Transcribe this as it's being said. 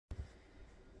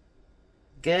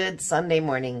Good Sunday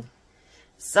morning.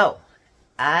 So,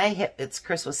 it's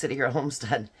Chris with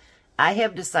Citygirlhomestead. I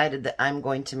have decided that I'm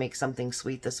going to make something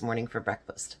sweet this morning for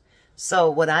breakfast.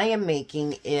 So, what I am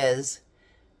making is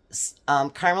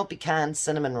caramel pecan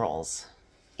cinnamon rolls.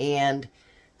 And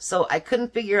so, I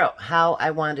couldn't figure out how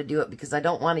I wanted to do it because I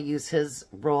don't want to use his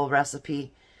roll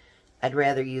recipe. I'd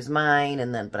rather use mine,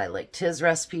 but I liked his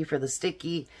recipe for the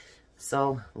sticky.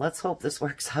 So, let's hope this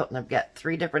works out. And I've got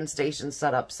 3 different stations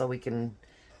set up so we can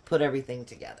put everything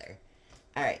together.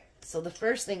 All right, so the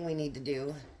first thing we need to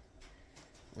do,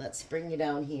 let's bring you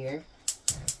down here.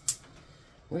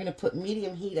 We're going to put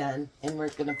medium heat on, and we're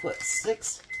going to put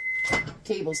 6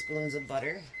 tablespoons of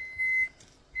butter.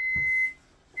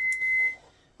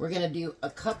 We're going to do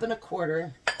 1.25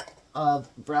 cups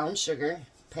of brown sugar,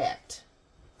 packed.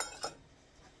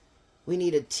 We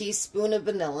need a teaspoon of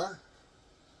vanilla.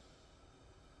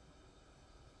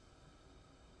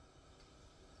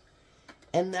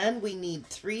 And then we need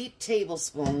 3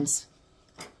 tablespoons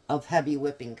of heavy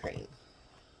whipping cream.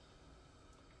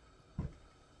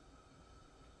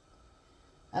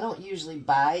 I don't usually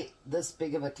buy this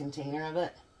big of a container of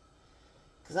it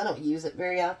because I don't use it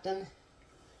very often.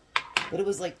 But it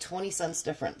was like 20 cents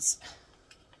difference.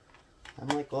 I'm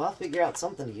like, well, I'll figure out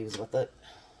something to use with it.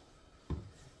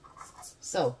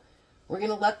 So, we're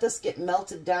going to let this get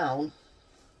melted down,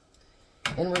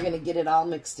 and we're going to get it all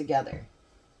mixed together.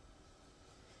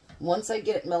 Once I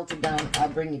get it melted down, I'll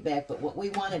bring you back. But what we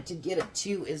wanted to get it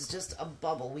to is just a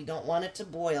bubble. We don't want it to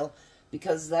boil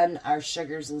because then our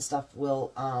sugars and stuff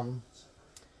will,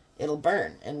 it'll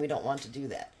burn. And we don't want to do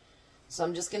that. So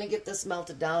I'm just going to get this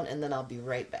melted down and then I'll be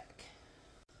right back.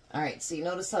 Alright, so you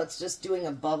notice how it's just doing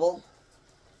a bubble?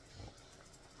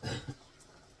 You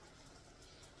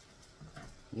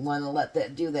want to let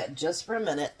that do that just for a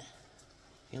minute.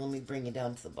 Here, let me bring you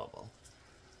down to the bubble.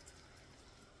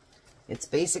 It's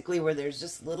basically where there's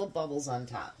just little bubbles on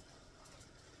top.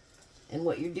 And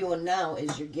what you're doing now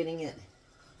is you're getting it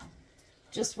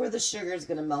just where the sugar is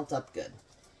going to melt up good.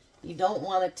 You don't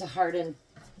want it to harden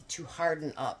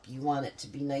up. You want it to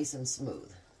be nice and smooth.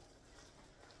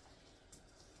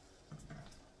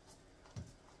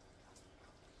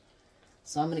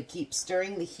 So I'm going to keep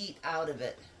stirring the heat out of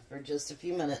it for just a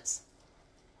few minutes.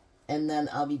 And then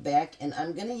I'll be back. And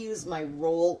I'm going to use my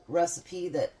roll recipe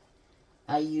that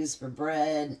I use for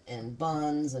bread and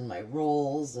buns and my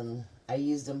rolls, and I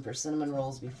used them for cinnamon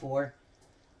rolls before.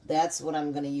 That's what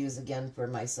I'm going to use again for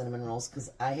my cinnamon rolls because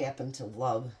I happen to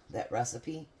love that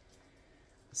recipe.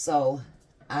 So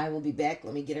I will be back.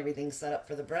 Let me get everything set up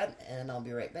for the bread, and I'll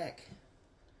be right back.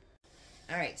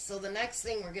 Alright, so the next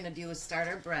thing we're going to do is start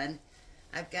our bread.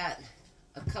 I've got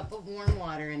a cup of warm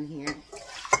water in here.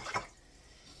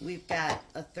 We've got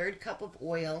a 1/3 cup of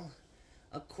oil,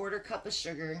 1/4 cup of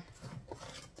sugar,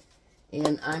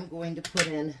 and I'm going to put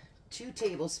in 2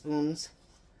 tablespoons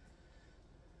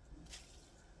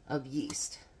of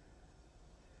yeast.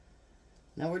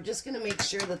 Now we're just going to make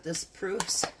sure that this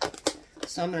proofs,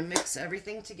 so I'm going to mix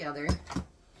everything together,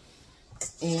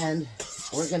 and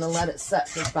we're going to let it set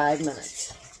for 5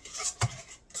 minutes,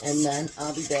 and then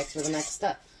I'll be back for the next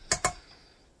step.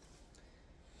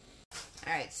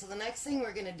 Alright, so the next thing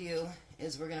we're going to do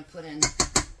is we're going to put in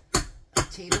a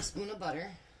tablespoon of butter,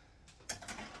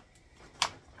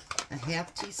 a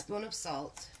 1/2 teaspoon of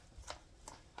salt.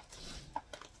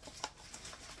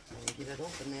 Let me get it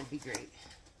open, that'd be great.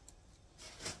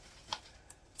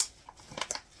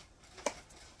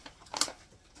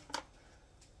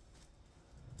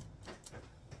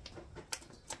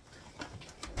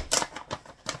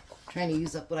 Trying to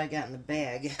use up what I got in the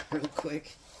bag real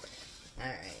quick.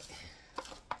 Alright.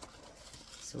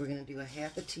 So we're going to do a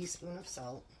 1/2 teaspoon of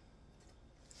salt.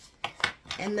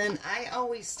 And then I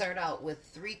always start out with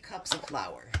 3 cups of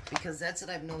flour because that's what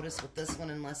I've noticed with this one.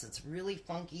 Unless it's really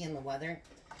funky in the weather,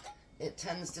 it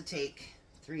tends to take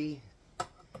 3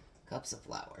 cups of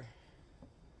flour.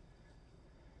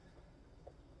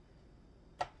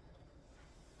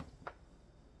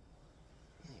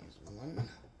 Here's 1.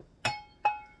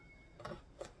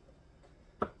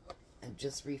 I've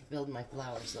just refilled my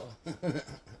flour, so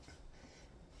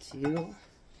 2.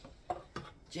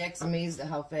 Jack's amazed at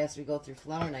how fast we go through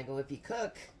flour, and I go, if you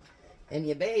cook and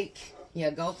you bake,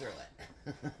 you go through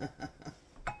it.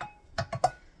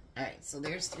 Alright, so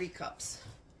there's 3 cups.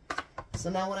 So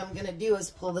now what I'm going to do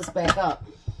is pull this back up.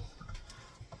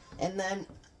 And then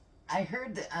I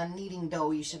heard that on kneading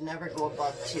dough, you should never go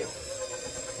above 2.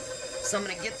 So I'm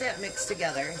going to get that mixed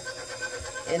together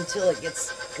until it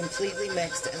gets completely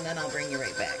mixed, and then I'll bring you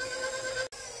right back.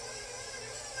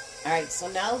 Alright, so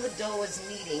now the dough is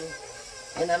kneading,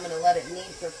 and I'm going to let it knead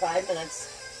for 5 minutes.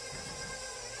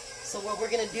 So what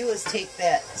we're going to do is take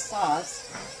that sauce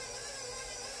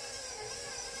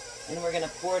and we're going to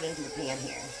pour it into the pan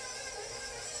here.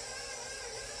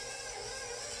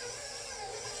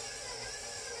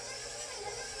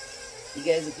 You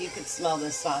guys, if you could smell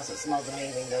this sauce, it smells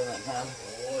amazing, doesn't it, Tom?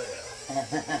 Oh, yeah.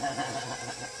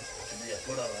 Should be a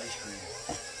put on ice cream.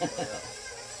 Oh,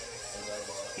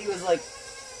 yeah. He was like,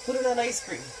 put it on ice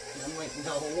cream. And I'm like,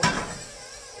 no.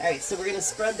 Alright, so we're going to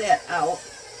spread that out.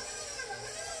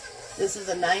 This is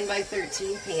a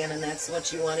 9x13 pan, and that's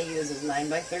what you want to use is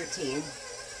 9x13.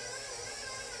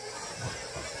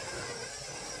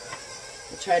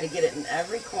 We'll try to get it in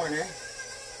every corner.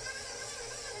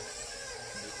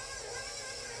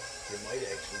 There might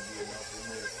actually be enough in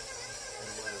there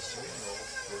in the last cinnamon roll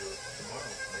for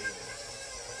tomorrow,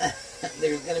 maybe.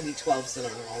 There's going to be 12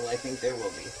 cinnamon rolls. I think there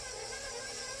will be.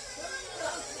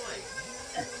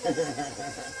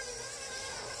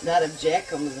 Not if Jack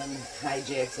comes and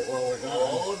hijacks it while we're gone.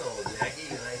 Oh, no, Jackie,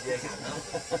 you hijacking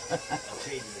nothing. I'm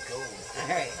changing the code.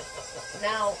 Alright.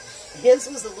 Now, his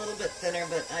was a little bit thinner,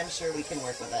 but I'm sure we can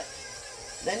work with it.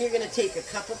 Then you're going to take a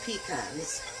cup of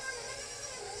pecans.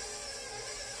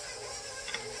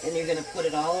 And you're going to put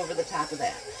it all over the top of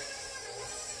that.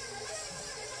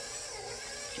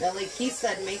 Now, like he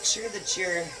said, make sure that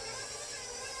your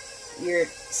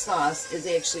sauce is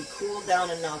actually cooled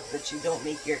down enough that you don't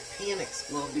make your pan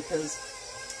explode, because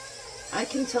I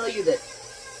can tell you that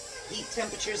heat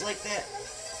temperatures like that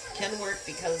can work,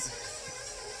 because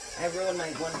I ruined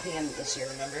my one pan this year,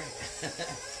 remember?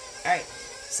 Alright,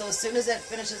 so as soon as that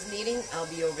finishes kneading, I'll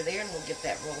be over there and we'll get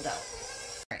that rolled out.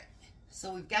 Alright,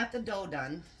 so we've got the dough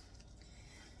done.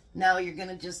 Now you're going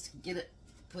to just get it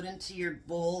put into your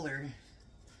bowl, or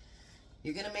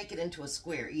you're going to make it into a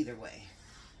square either way.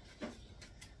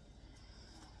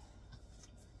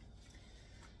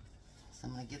 So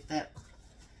I'm going to get that.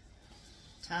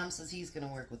 Tom says he's going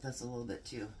to work with this a little bit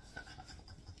too.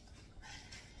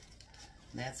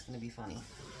 That's going to be funny.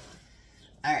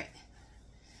 Alright.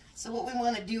 So what we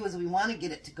want to do is we want to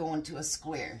get it to go into a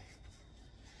square.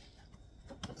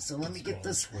 So let me get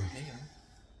this.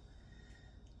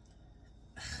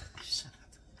 Shut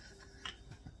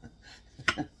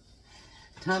up.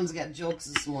 Tom's got jokes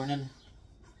this morning.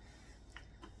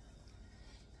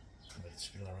 It's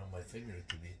spilling around my finger. It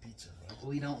could be a pizza, right?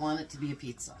 We don't want it to be a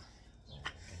pizza. Oh,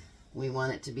 okay. We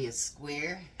want it to be a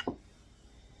square.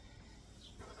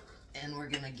 And we're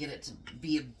going to get it to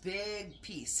be a big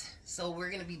piece. So we're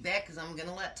going to be back because I'm going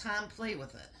to let Tom play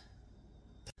with it.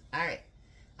 Alright.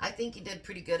 I think he did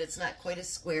pretty good. It's not quite a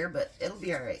square, but it'll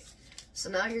be alright. So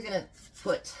now you're going to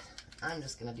put... I'm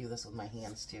just going to do this with my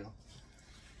hands too.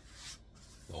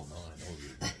 Oh, no, I know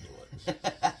you're going to do it.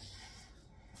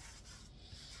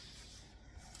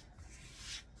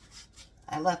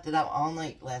 I left it out all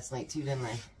night last night too, didn't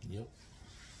I? Yep.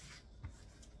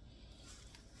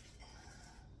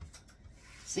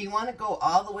 So you want to go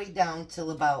all the way down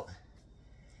till about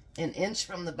an inch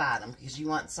from the bottom, because you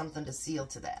want something to seal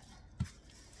to that.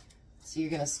 So you're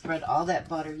going to spread all that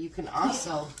butter. You can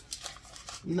also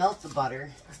melt the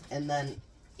butter, and then,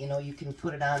 you know, you can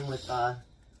put it on with a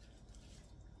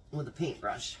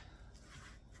paintbrush.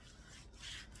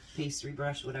 Pastry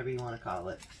brush, whatever you want to call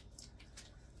it.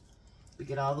 We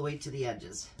get all the way to the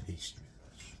edges. Pastry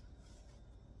brush.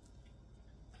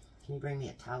 Can you bring me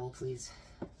a towel, please?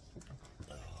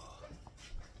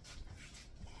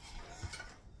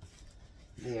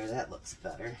 There, that looks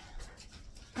better.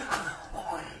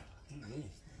 Glad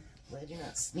you're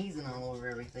not sneezing all over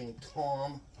everything,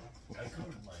 Tom. I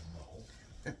covered my mouth.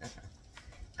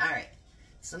 Alright,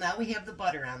 so now we have the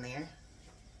butter on there.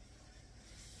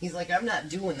 He's like, I'm not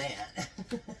doing that.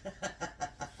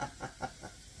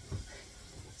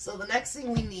 So the next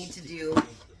thing we need to do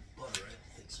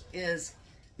is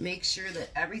make sure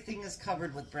that everything is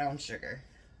covered with brown sugar.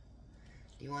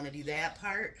 Do you want to do that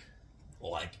part?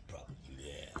 Oh, I could probably do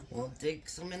that. We'll dig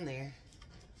some in there.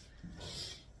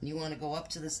 You want to go up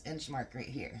to this inch mark right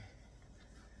here.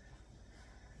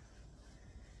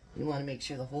 You want to make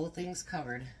sure the whole thing's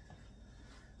covered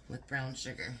with brown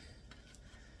sugar.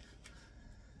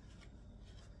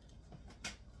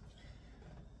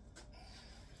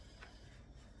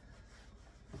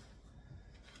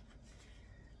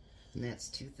 And that's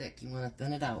too thick. You want to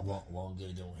thin it out. Long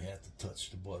they don't have to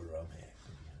touch the butter, I'm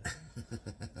happy.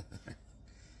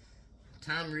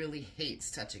 Tom really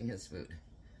hates touching his food.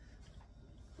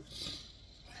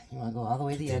 You want to go all the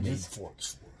way to the edges?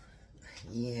 Forks for.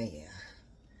 Yeah.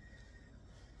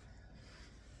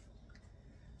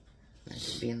 That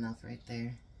should be enough right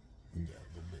there. Yeah, a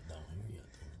little bit down here yet.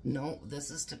 No, this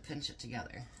is to pinch it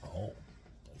together. Oh,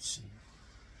 I see.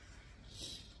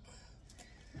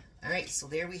 Alright, so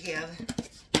there we have,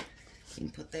 you can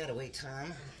put that away,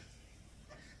 Tom.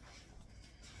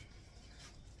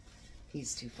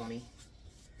 He's too funny.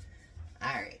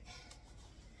 Alright.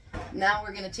 Now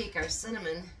we're going to take our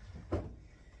cinnamon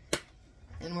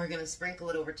and we're going to sprinkle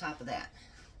it over top of that.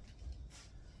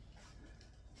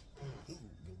 Don't get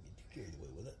too carried away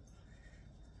with it.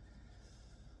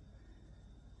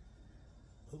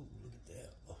 Oh, look at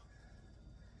that. Oh.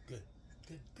 Good.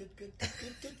 Good.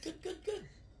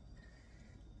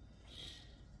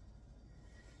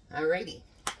 Alrighty.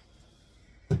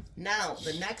 Now,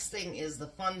 the next thing is the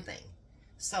fun thing.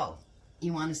 So,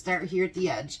 you want to start here at the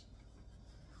edge,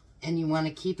 and you want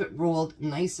to keep it rolled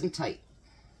nice and tight.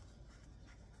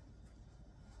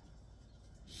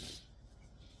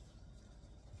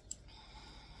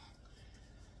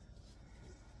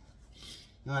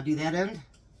 You want to do that end?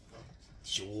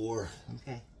 Sure.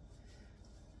 Okay.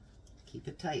 Keep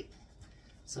it tight.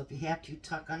 So if you have to,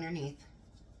 tuck underneath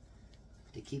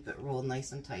to keep it rolled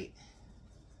nice and tight.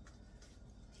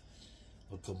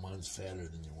 How come mine's fatter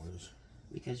than yours?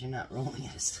 Because you're not rolling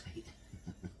it as tight.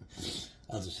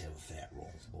 I'll just have a fat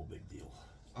roll. No big deal.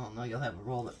 Oh no, you'll have a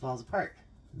roll that falls apart.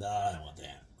 Nah, I don't want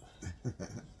that.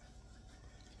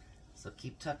 So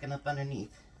keep tucking up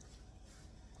underneath.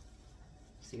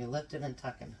 So you're lifting and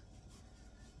tucking.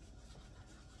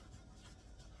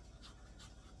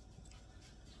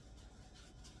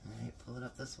 Alright, pull it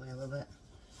up this way a little bit.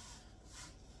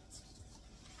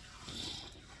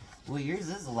 Well, yours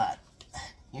is a lot.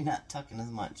 You're not tucking as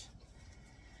much.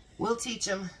 We'll teach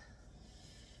them.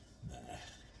 Nah.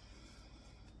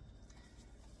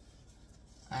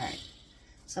 Alright.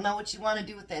 So now what you want to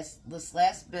do with this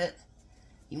last bit,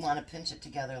 you want to pinch it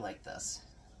together like this.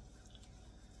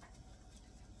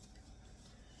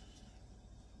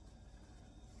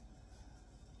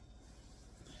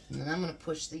 And then I'm going to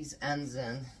push these ends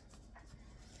in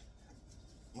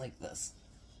like this.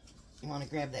 You want to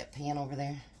grab that pan over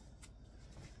there.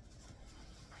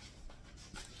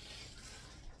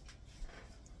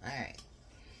 Alright.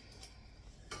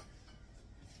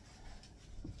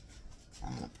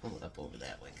 I'm going to pull it up over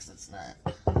that way because it's not.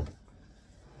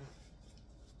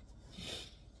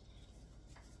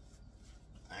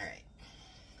 Alright.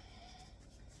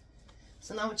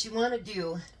 So now what you want to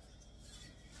do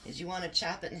is you want to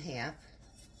chop it in half.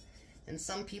 And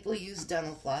some people use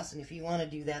dental floss, and if you want to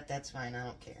do that, that's fine, I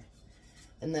don't care.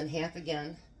 And then half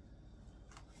again.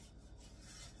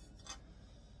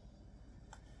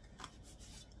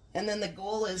 And then the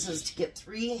goal is to get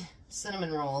 3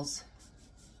 cinnamon rolls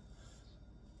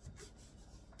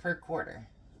per quarter.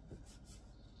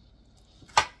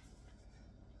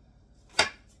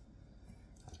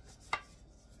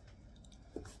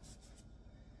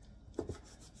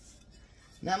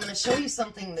 Now I'm going to show you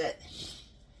something that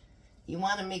you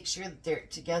want to make sure that they're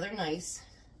together nice,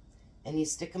 and you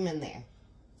stick them in there.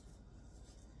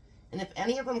 And if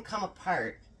any of them come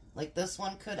apart, like this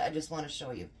one could, I just want to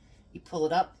show you. You pull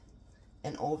it up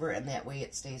and over, and that way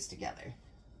it stays together.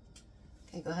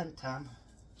 Okay, go ahead, Tom.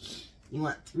 You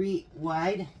want 3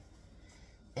 wide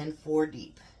and 4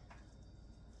 deep.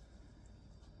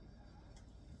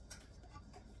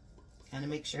 Kind of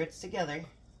make sure it's together.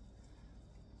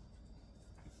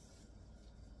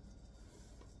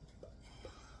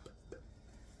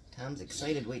 Tom's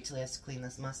excited. Wait till he has to clean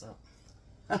this mess up.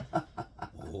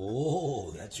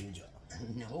 Oh, that's your job.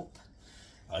 Nope.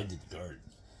 I did the garden.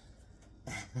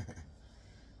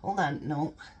 Hold on.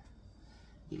 Nope.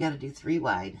 You got to do 3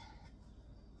 wide.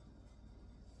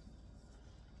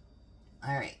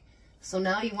 Alright. So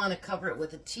now you want to cover it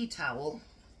with a tea towel.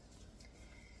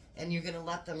 And you're going to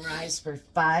let them rise for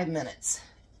 5 minutes.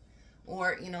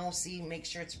 Or, you know, see, make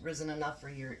sure it's risen enough for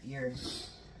your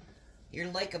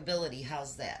likability.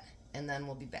 How's that? And then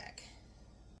we'll be back.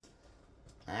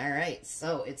 Alright,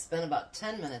 so it's been about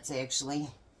 10 minutes actually.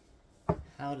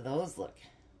 How do those look?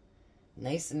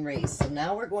 Nice and raised. So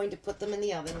now we're going to put them in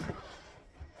the oven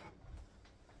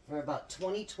for about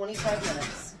 20-25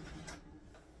 minutes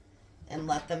and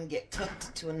let them get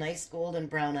cooked to a nice golden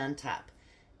brown on top.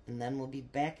 And then we'll be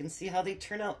back and see how they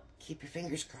turn out. Keep your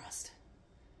fingers crossed.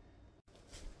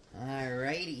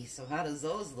 Alrighty, so how does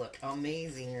those look?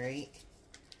 Amazing, right?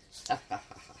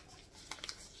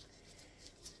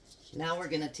 Now we're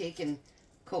going to take and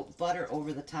coat butter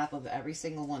over the top of every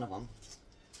single one of them.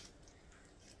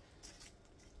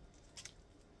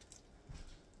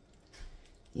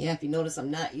 Yeah, if you notice,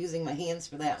 I'm not using my hands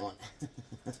for that one.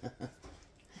 Is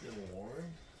it warm?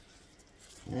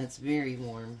 And it's very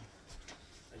warm.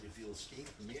 I can feel steam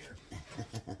from the air.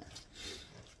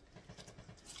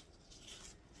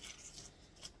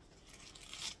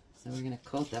 So we're going to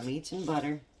coat them each in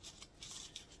butter.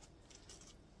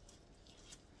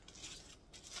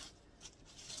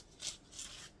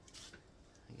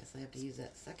 guess I have to use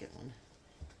that second one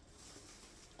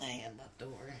I had left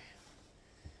over.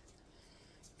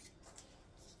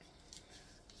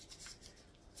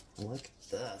 Look at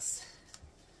this.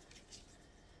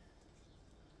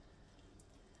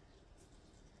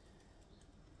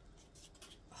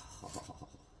 Oh,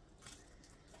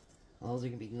 those are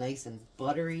going to be nice and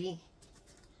buttery.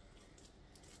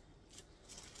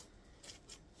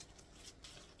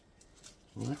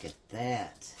 Look at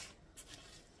that.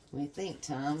 What do you think,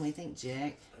 Tom? What do you think,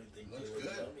 Jack? I think they were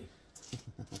yummy.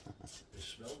 They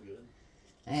smell good.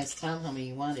 I asked Tom how many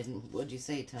you wanted, and what'd you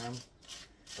say, Tom?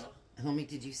 Huh? How many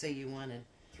did you say you wanted?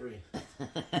 3.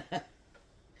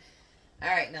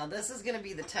 Alright, now this is going to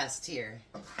be the test here.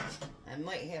 I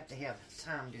might have to have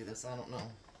Tom do this, I don't know.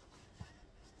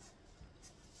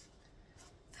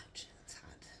 Ouch, it's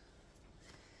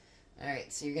hot.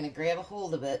 Alright, so you're going to grab a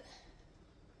hold of it.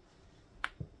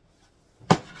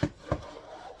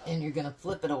 And you're going to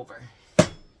flip it over.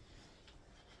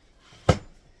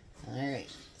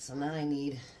 Alright, so now I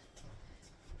need...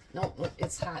 No,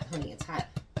 it's hot, honey, it's hot.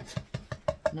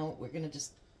 No, we're going to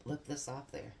just lift this off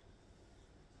there.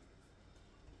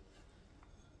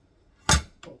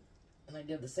 Oh, and I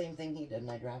did the same thing he did and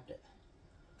I dropped it.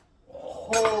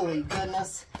 Holy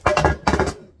goodness.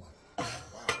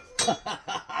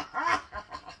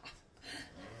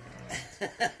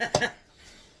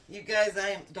 You guys,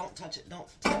 don't touch it, don't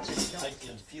touch it. Don't. I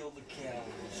can feel the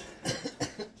calories.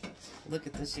 Look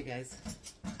at this, you guys.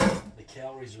 The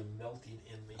calories are melting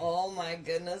in me. Oh my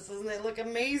goodness, doesn't it look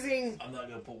amazing? I'm not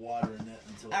going to put water in that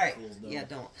until All right, it cools down. yeah,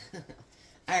 don't. All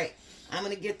right, I'm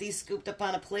going to get these scooped up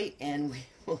on a plate and we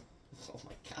will, oh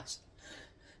my gosh.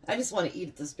 I just want to eat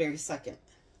it this very second.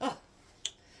 Oh,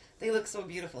 they look so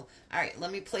beautiful. All right,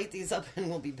 let me plate these up and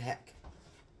we'll be back.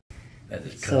 That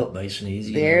is So, cut nice and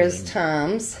easy. There's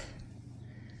Tom's.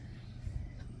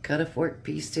 Cut a fork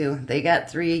piece too. They got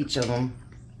 3 each of them.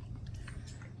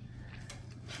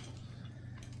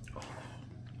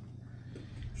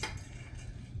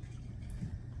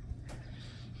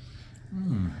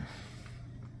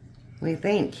 What do you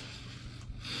think?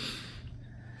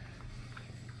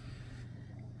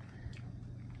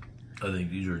 I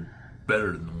think these are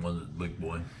better than the ones at Big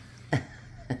Boy.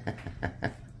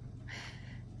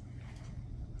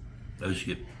 I just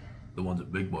get the ones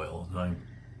at Big Boy all the time.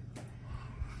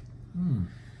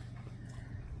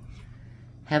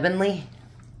 Heavenly?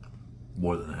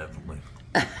 More than heavenly.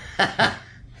 All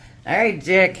right,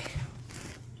 Jack.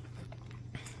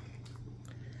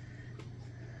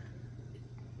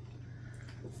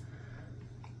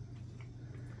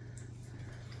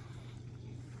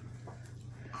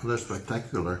 Oh, that's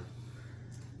spectacular.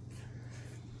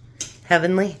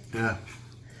 Heavenly? Yeah.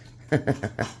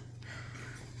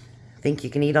 Think you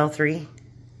can eat all 3?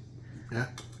 Yeah.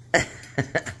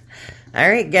 All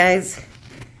right, guys.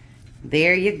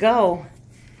 There you go.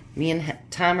 Me and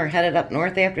Tom are headed up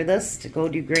north after this to go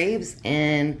do graves,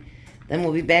 and then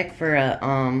we'll be back for a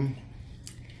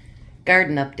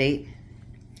garden update.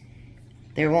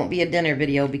 There won't be a dinner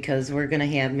video because we're going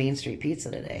to have Main Street Pizza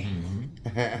today.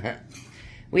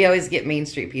 We always get Main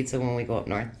Street Pizza when we go up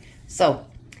north. So,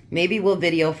 maybe we'll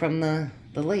video from the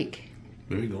lake.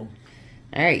 There you go.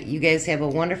 All right, you guys have a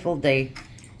wonderful day.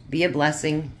 Be a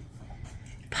blessing.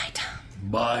 Bye, Tom.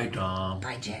 Bye, Tom.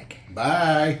 Bye, Jack.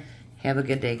 Bye. Have a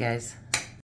good day, guys.